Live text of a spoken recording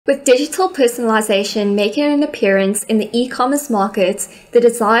With digital personalization making an appearance in the e-commerce market, the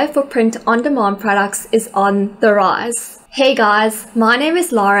desire for print-on-demand products is on the rise. Hey guys, my name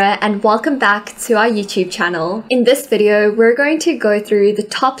is Lara and welcome back to our YouTube channel. In this video, we're going to go through the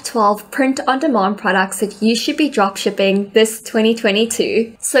top 12 print-on-demand products that you should be dropshipping this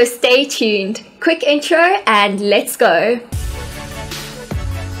 2022. So stay tuned. Quick intro and let's go.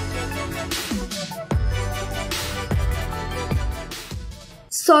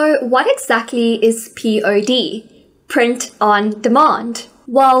 So what exactly is POD? Print on demand.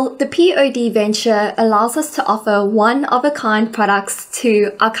 Well, the POD venture allows us to offer one-of-a-kind products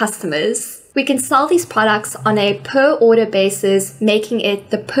to our customers. We can sell these products on a per-order basis, making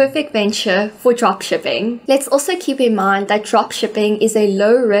it the perfect venture for dropshipping. Let's also keep in mind that dropshipping is a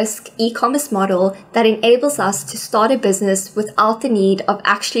low-risk e-commerce model that enables us to start a business without the need of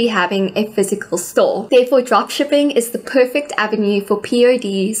actually having a physical store. Therefore, dropshipping is the perfect avenue for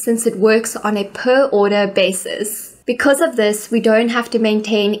POD since it works on a per-order basis. Because of this, we don't have to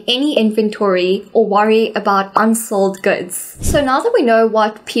maintain any inventory or worry about unsold goods. So now that we know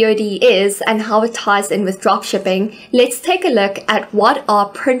what POD is and how it ties in with dropshipping, let's take a look at what are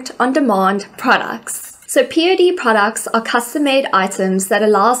print-on-demand products. So POD products are custom-made items that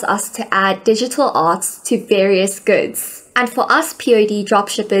allows us to add digital arts to various goods. And for us POD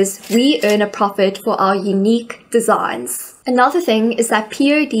dropshippers, we earn a profit for our unique designs. Another thing is that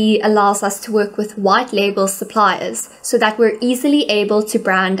POD allows us to work with white label suppliers so that we're easily able to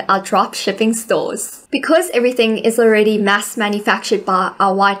brand our dropshipping stores. Because everything is already mass manufactured by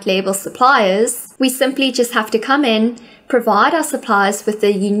our white label suppliers, we simply just have to come in, provide our suppliers with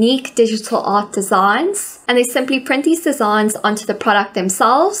the unique digital art designs, and they simply print these designs onto the product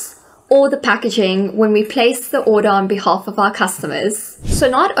themselves or the packaging when we place the order on behalf of our customers. So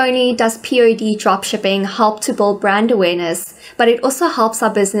not only does POD dropshipping help to build brand awareness, but it also helps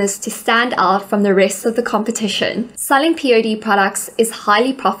our business to stand out from the rest of the competition. Selling POD products is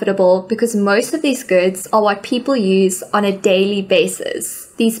highly profitable because most of these goods are what people use on a daily basis.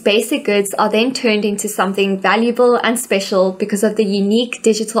 These basic goods are then turned into something valuable and special because of the unique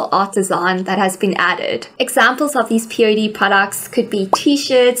digital art design that has been added. Examples of these POD products could be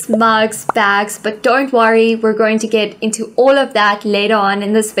t-shirts, mugs, bags, but don't worry, we're going to get into all of that later on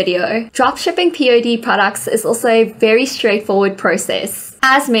in this video. Dropshipping POD products is also a very straightforward process.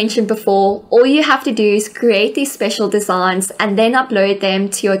 As mentioned before, all you have to do is create these special designs and then upload them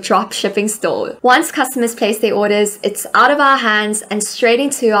to your dropshipping store. Once customers place their orders, it's out of our hands and straight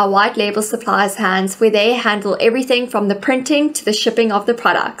into our white label suppliers' hands where they handle everything from the printing to the shipping of the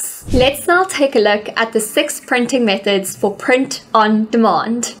products. Let's now take a look at the 6 printing methods for print on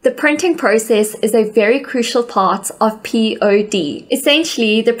demand. The printing process is a very crucial part of POD.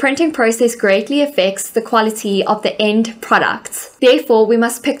 Essentially, the printing process greatly affects the quality of the end product. Therefore, we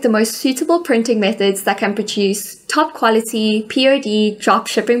must pick the most suitable printing methods that can produce top quality POD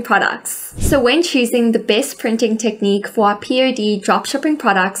dropshipping products. So when choosing the best printing technique for our POD dropshipping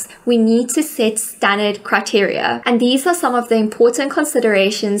products, we need to set standard criteria. And these are some of the important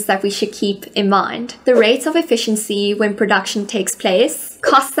considerations that we should keep in mind. The rate of efficiency when production takes place,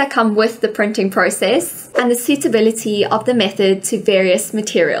 costs that come with the printing process, and the suitability of the method to various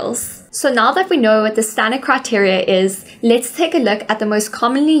materials. So now that we know what the standard criteria is, let's take a look at the most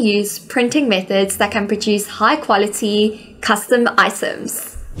commonly used printing methods that can produce high quality custom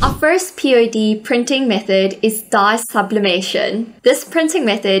items. Our first POD printing method is dye sublimation. This printing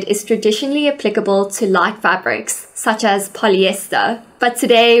method is traditionally applicable to light fabrics, such as polyester. But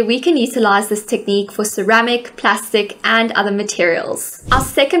today, we can utilize this technique for ceramic, plastic, and other materials. Our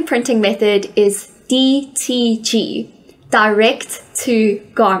second printing method is DTG. Direct to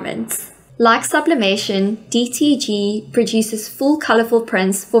garment. Like sublimation, DTG produces full colorful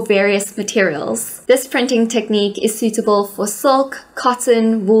prints for various materials. This printing technique is suitable for silk,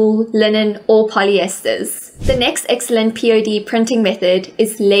 cotton, wool, linen, or polyesters. The next excellent POD printing method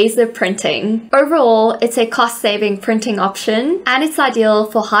is laser printing. Overall, it's a cost-saving printing option and it's ideal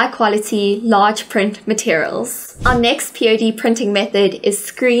for high-quality, large print materials. Our next POD printing method is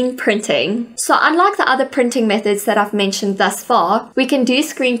screen printing. So unlike the other printing methods that I've mentioned thus far, we can do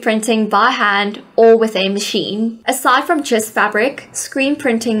screen printing by hand or with a machine. Aside from just fabric, screen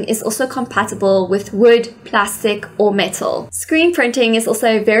printing is also compatible with wood, plastic, or metal. Screen printing is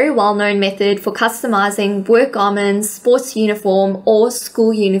also a very well-known method for customizing work garments, sports uniform, or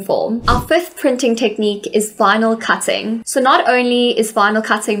school uniform. Our fifth printing technique is vinyl cutting. So not only is vinyl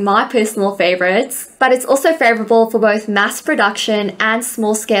cutting my personal favorite, but it's also favorable for both mass production and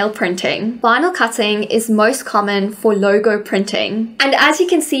small-scale printing. Vinyl cutting is most common for logo printing. And as you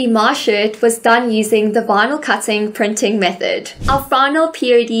can see, my shirt was done using the vinyl cutting printing method. Our final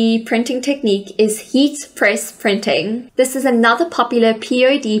POD printing technique is heat press printing. This is another popular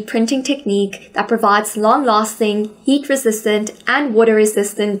POD printing technique that provides long-lasting, heat-resistant, and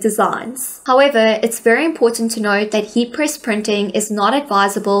water-resistant designs. However, it's very important to note that heat press printing is not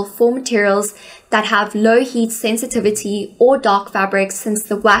advisable for materials that have low heat sensitivity or dark fabrics since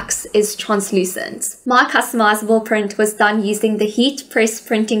the wax is translucent. My customizable print was done using the heat press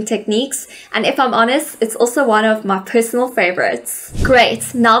printing techniques, and if I'm honest, it's also one of my personal favorites.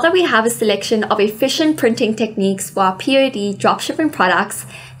 Great, now that we have a selection of efficient printing techniques for our POD dropshipping products,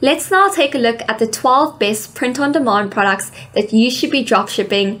 let's now take a look at the 12 best print-on-demand products that you should be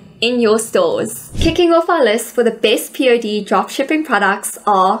dropshipping in your stores. Kicking off our list for the best POD dropshipping products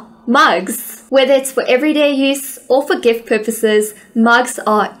are mugs. Whether it's for everyday use or for gift purposes, mugs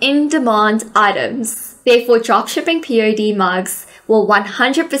are in-demand items. Therefore, dropshipping POD mugs will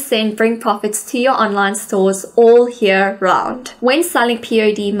 100% bring profits to your online stores all year round. When selling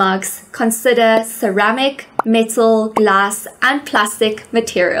POD mugs, consider ceramic, metal, glass, and plastic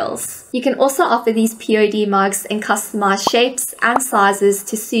materials. You can also offer these POD mugs in customized shapes and sizes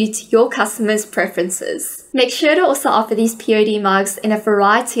to suit your customers' preferences. Make sure to also offer these POD mugs in a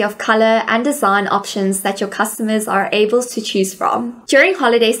variety of color and design options that your customers are able to choose from. During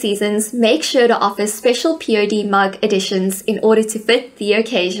holiday seasons, make sure to offer special POD mug editions in order to fit the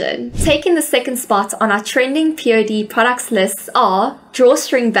occasion. Taking the second spot on our trending POD products lists are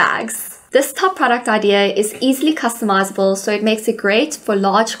drawstring bags. This top product idea is easily customizable, so it makes it great for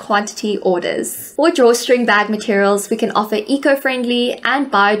large quantity orders. For drawstring bag materials, we can offer eco-friendly and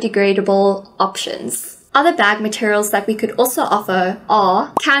biodegradable options. Other bag materials that we could also offer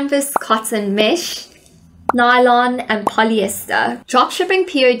are canvas, cotton, mesh, nylon, and polyester. Dropshipping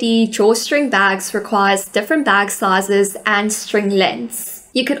POD drawstring bags requires different bag sizes and string lengths.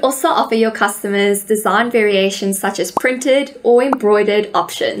 You could also offer your customers design variations such as printed or embroidered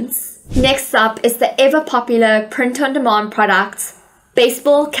options. Next up is the ever popular print-on-demand product,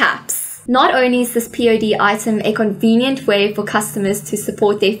 baseball caps. Not only is this POD item a convenient way for customers to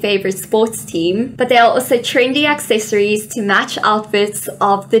support their favorite sports team, but they are also trendy accessories to match outfits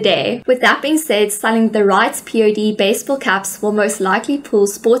of the day. With that being said, selling the right POD baseball caps will most likely pull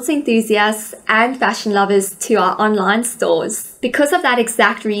sports enthusiasts and fashion lovers to our online stores. Because of that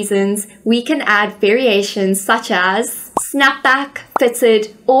exact reasons, we can add variations such as snapback,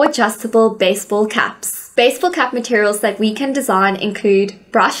 fitted, or adjustable baseball caps. Baseball cap materials that we can design include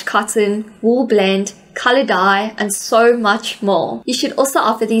brushed cotton, wool blend, color dye, and so much more. You should also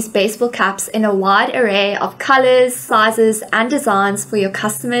offer these baseball caps in a wide array of colors, sizes, and designs for your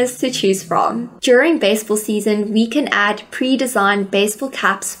customers to choose from. During baseball season, we can add pre-designed baseball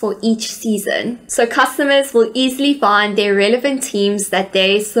caps for each season, so customers will easily find their relevant teams that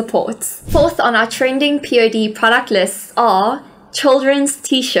they support. Fourth on our trending POD product lists are children's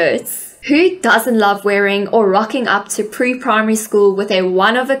t-shirts. Who doesn't love wearing or rocking up to pre-primary school with a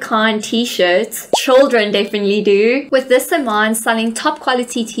one-of-a-kind t-shirt? Children definitely do. With this in mind, selling top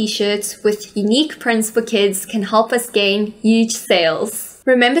quality t-shirts with unique prints for kids can help us gain huge sales.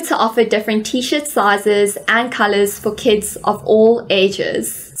 Remember to offer different t-shirt sizes and colors for kids of all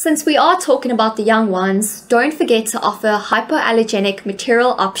ages. Since we are talking about the young ones, don't forget to offer hypoallergenic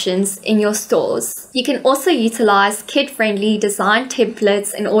material options in your stores. You can also utilize kid-friendly design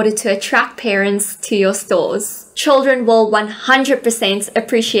templates in order to attract parents to your stores. Children will 100%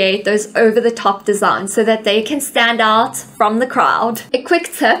 appreciate those over-the-top designs so that they can stand out from the crowd. A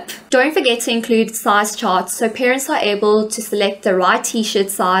quick tip, don't forget to include size charts so parents are able to select the right t-shirt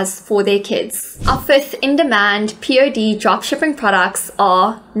size for their kids. Our fifth in-demand POD dropshipping products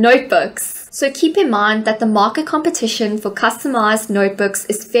are notebooks. So keep in mind that the market competition for customized notebooks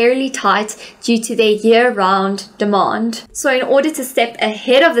is fairly tight due to their year-round demand. So in order to step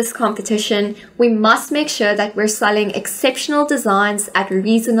ahead of this competition, we must make sure that we're selling exceptional designs at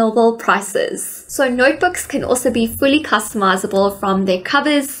reasonable prices. So notebooks can also be fully customizable from their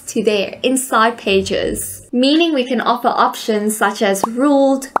covers to their inside pages, meaning we can offer options such as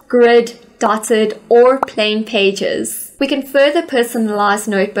ruled, grid, dotted, or plain pages. We can further personalize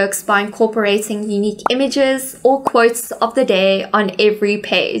notebooks by incorporating unique images or quotes of the day on every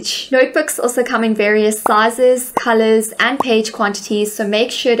page. Notebooks also come in various sizes, colors, and page quantities, so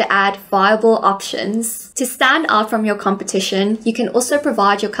make sure to add viable options. To stand out from your competition, you can also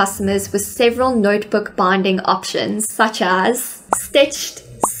provide your customers with several notebook binding options, such as stitched,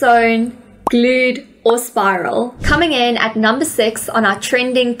 sewn, glued, or spiral. Coming in at number 6 on our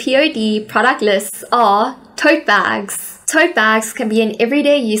trending POD product lists are tote bags. Tote bags can be an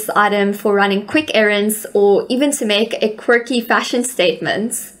everyday use item for running quick errands or even to make a quirky fashion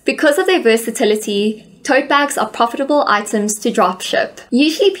statement. Because of their versatility, tote bags are profitable items to dropship.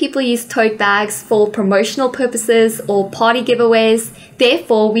 Usually people use tote bags for promotional purposes or party giveaways,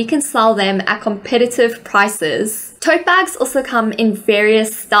 therefore we can sell them at competitive prices. Tote bags also come in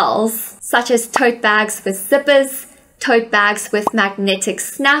various styles, such as tote bags with zippers, tote bags with magnetic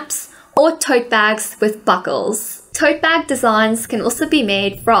snaps, or tote bags with buckles. Tote bag designs can also be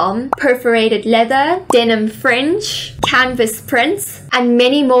made from perforated leather, denim fringe, canvas prints, and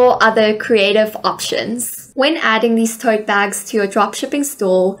many more other creative options. When adding these tote bags to your dropshipping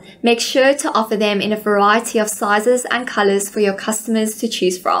store, make sure to offer them in a variety of sizes and colors for your customers to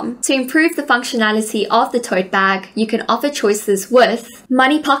choose from. To improve the functionality of the tote bag, you can offer choices with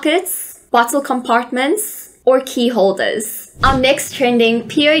money pockets, bottle compartments, or key holders. Our next trending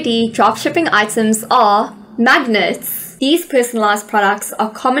POD dropshipping items are magnets. These personalized products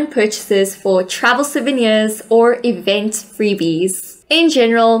are common purchases for travel souvenirs or event freebies. In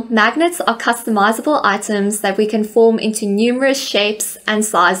general, magnets are customizable items that we can form into numerous shapes and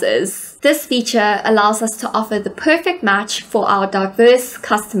sizes. This feature allows us to offer the perfect match for our diverse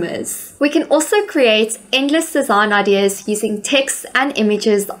customers. We can also create endless design ideas using text and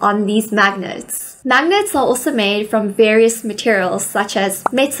images on these magnets. Magnets are also made from various materials such as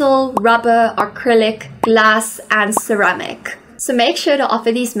metal, rubber, acrylic, glass, and ceramic. So make sure to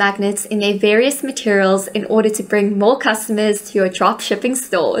offer these magnets in their various materials in order to bring more customers to your dropshipping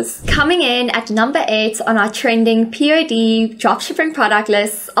stores. Coming in at number 8 on our trending POD dropshipping product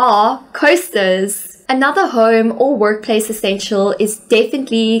lists are coasters. Another home or workplace essential is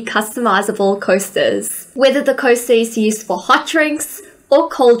definitely customizable coasters. Whether the coaster is used for hot drinks or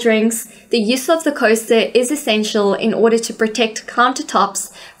cold drinks, the use of the coaster is essential in order to protect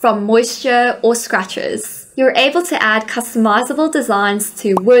countertops from moisture or scratches. You're able to add customizable designs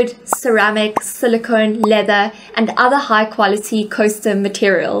to wood, ceramic, silicone, leather, and other high-quality coaster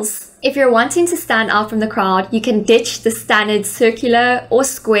materials. If you're wanting to stand out from the crowd, you can ditch the standard circular or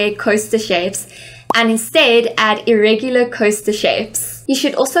square coaster shapes and instead add irregular coaster shapes. You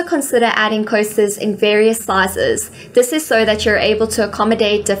should also consider adding coasters in various sizes. This is so that you're able to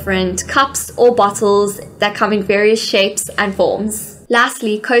accommodate different cups or bottles that come in various shapes and forms.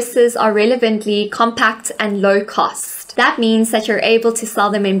 Lastly, coasters are relevantly compact and low cost. That means that you're able to sell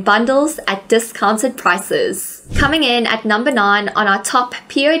them in bundles at discounted prices. Coming in at number 9 on our top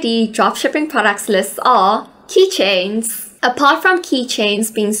POD dropshipping products list are keychains. Apart from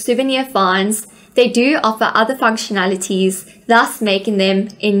keychains being souvenir finds, they do offer other functionalities, thus making them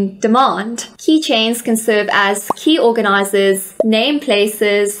in demand. Keychains can serve as key organizers, name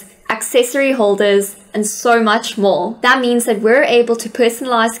places, accessory holders, and so much more. That means that we're able to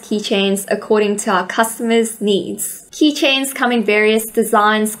personalize keychains according to our customers' needs. Keychains come in various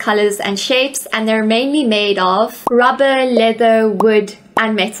designs, colors, and shapes, and they're mainly made of rubber, leather, wood,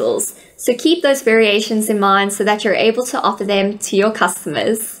 and metals. So keep those variations in mind so that you're able to offer them to your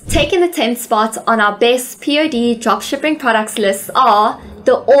customers. Taking the 10th spot on our best POD dropshipping products list are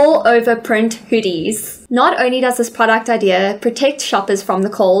the all-over print hoodies. Not only does this product idea protect shoppers from the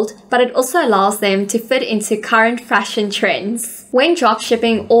cold, but it also allows them to fit into current fashion trends. When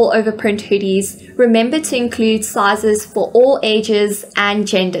dropshipping all-over print hoodies, remember to include sizes for all ages and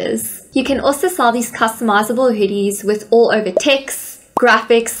genders. You can also sell these customizable hoodies with all-over text,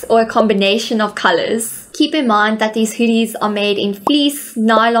 graphics, or a combination of colors. Keep in mind that these hoodies are made in fleece,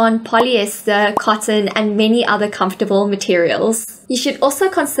 nylon, polyester, cotton, and many other comfortable materials. You should also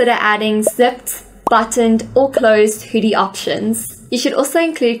consider adding zipped, buttoned, or closed hoodie options. You should also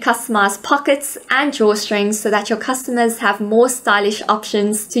include customized pockets and drawstrings so that your customers have more stylish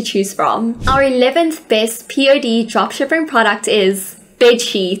options to choose from. Our 11th best POD dropshipping product is bed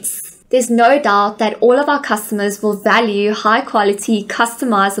sheets. There's no doubt that all of our customers will value high-quality,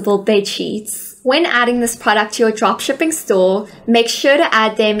 customizable bed sheets. When adding this product to your dropshipping store, make sure to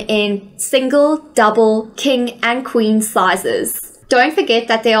add them in single, double, king, and queen sizes. Don't forget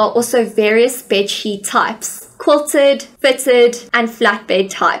that there are also various bed sheet types: quilted, fitted, and flatbed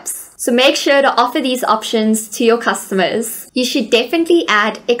types. So make sure to offer these options to your customers. You should definitely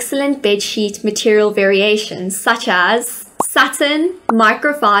add excellent bed sheet material variations such as satin,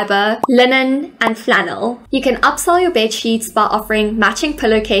 microfiber, linen, and flannel. You can upsell your bed sheets by offering matching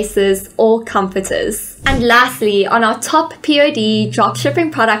pillowcases or comforters. And lastly, on our top POD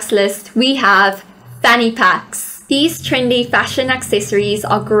dropshipping products list, we have fanny packs. These trendy fashion accessories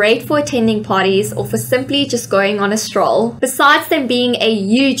are great for attending parties or for simply just going on a stroll. Besides them being a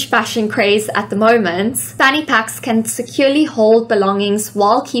huge fashion craze at the moment, fanny packs can securely hold belongings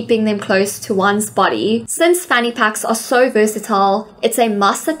while keeping them close to one's body. Since fanny packs are so versatile, it's a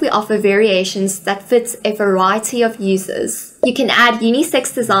must that we offer variations that fit a variety of users. You can add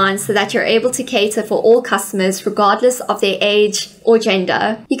unisex designs so that you're able to cater for all customers regardless of their age or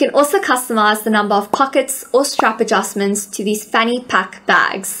gender. You can also customize the number of pockets or strap adjustments to these fanny pack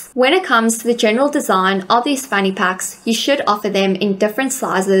bags. When it comes to the general design of these fanny packs, you should offer them in different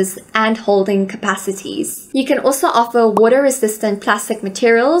sizes and holding capacities. You can also offer water-resistant plastic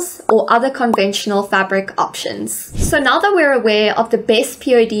materials or other conventional fabric options. So now that we're aware of the best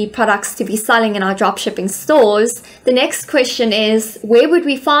POD products to be selling in our dropshipping stores, the next question is, where would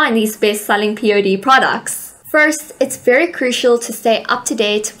we find these best-selling POD products? First, it's very crucial to stay up to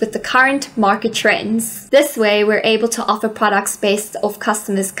date with the current market trends. This way, we're able to offer products based off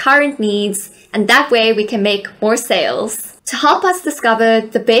customers' current needs, and that way we can make more sales. To help us discover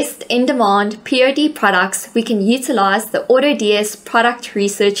the best in-demand POD products, we can utilize the AutoDS product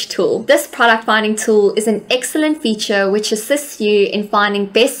research tool. This product finding tool is an excellent feature which assists you in finding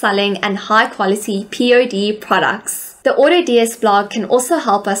best-selling and high-quality POD products. The AutoDS blog can also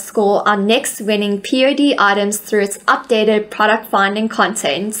help us score our next winning POD items through its updated product finding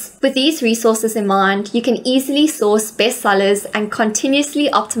content. With these resources in mind, you can easily source bestsellers and continuously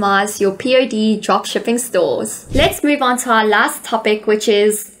optimize your POD dropshipping stores. Let's move on to our last topic, which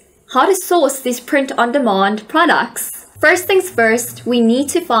is how to source these print-on-demand products. First things first, we need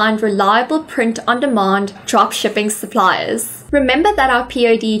to find reliable print-on-demand dropshipping suppliers. Remember that our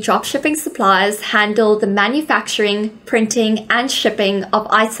POD dropshipping suppliers handle the manufacturing, printing, and shipping of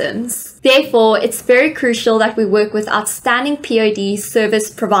items. Therefore, it's very crucial that we work with outstanding POD service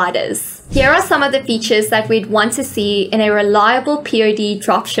providers. Here are some of the features that we'd want to see in a reliable POD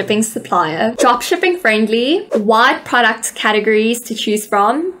dropshipping supplier. Dropshipping friendly, wide product categories to choose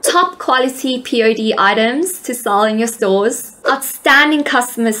from, top quality POD items to sell in your stores, outstanding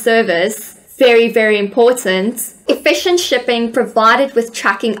customer service, very important, efficient shipping provided with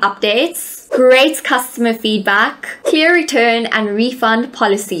tracking updates, great customer feedback, clear return and refund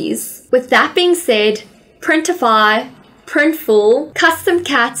policies. With that being said, Printify, Printful,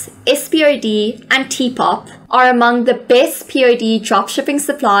 CustomCat, SPOD, and Depop are among the best POD dropshipping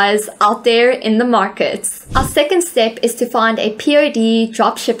suppliers out there in the market. Our second step is to find a POD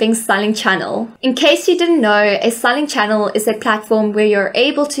dropshipping selling channel. In case you didn't know, a selling channel is a platform where you're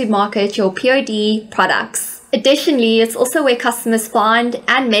able to market your POD products. Additionally, it's also where customers find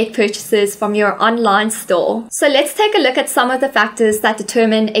and make purchases from your online store. So let's take a look at some of the factors that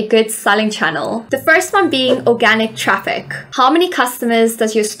determine a good selling channel. The first one being organic traffic. How many customers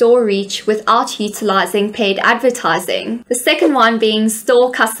does your store reach without utilizing paid advertising? The second one being store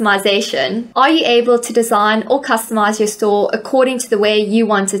customization. Are you able to design or customize your store according to the way you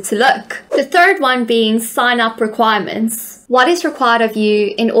want it to look? The third one being sign-up requirements. What is required of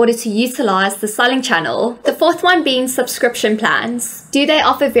you in order to utilize the selling channel? The fourth one being subscription plans. Do they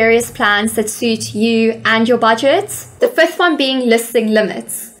offer various plans that suit you and your budget? The fifth one being listing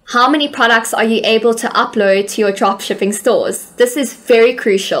limits. How many products are you able to upload to your dropshipping stores? This is very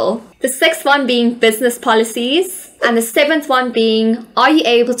crucial. The sixth one being business policies. And the seventh one being, are you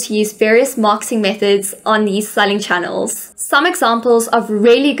able to use various marketing methods on these selling channels? Some examples of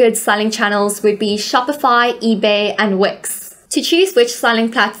really good selling channels would be Shopify, eBay, and Wix. To choose which selling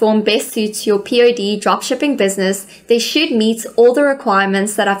platform best suits your POD dropshipping business, they should meet all the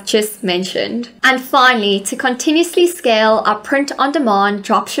requirements that I've just mentioned. And finally, to continuously scale our print-on-demand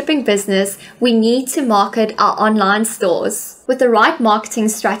dropshipping business, we need to market our online stores. With the right marketing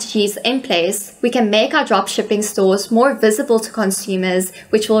strategies in place, we can make our dropshipping stores more visible to consumers,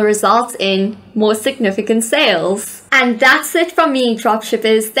 which will result in more significant sales. And that's it from me,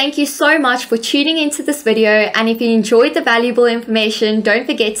 dropshippers. Thank you so much for tuning into this video. And if you enjoyed the valuable information, don't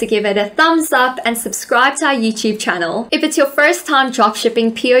forget to give it a thumbs up and subscribe to our YouTube channel. If it's your first time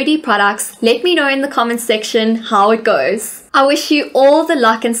dropshipping POD products, let me know in the comments section how it goes. I wish you all the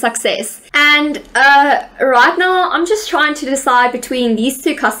luck and success. And right now, I'm just trying to decide between these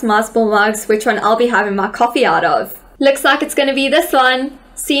two customizable mugs, which one I'll be having my coffee out of. Looks like it's going to be this one.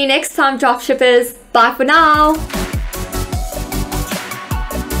 See you next time, dropshippers. Bye for now.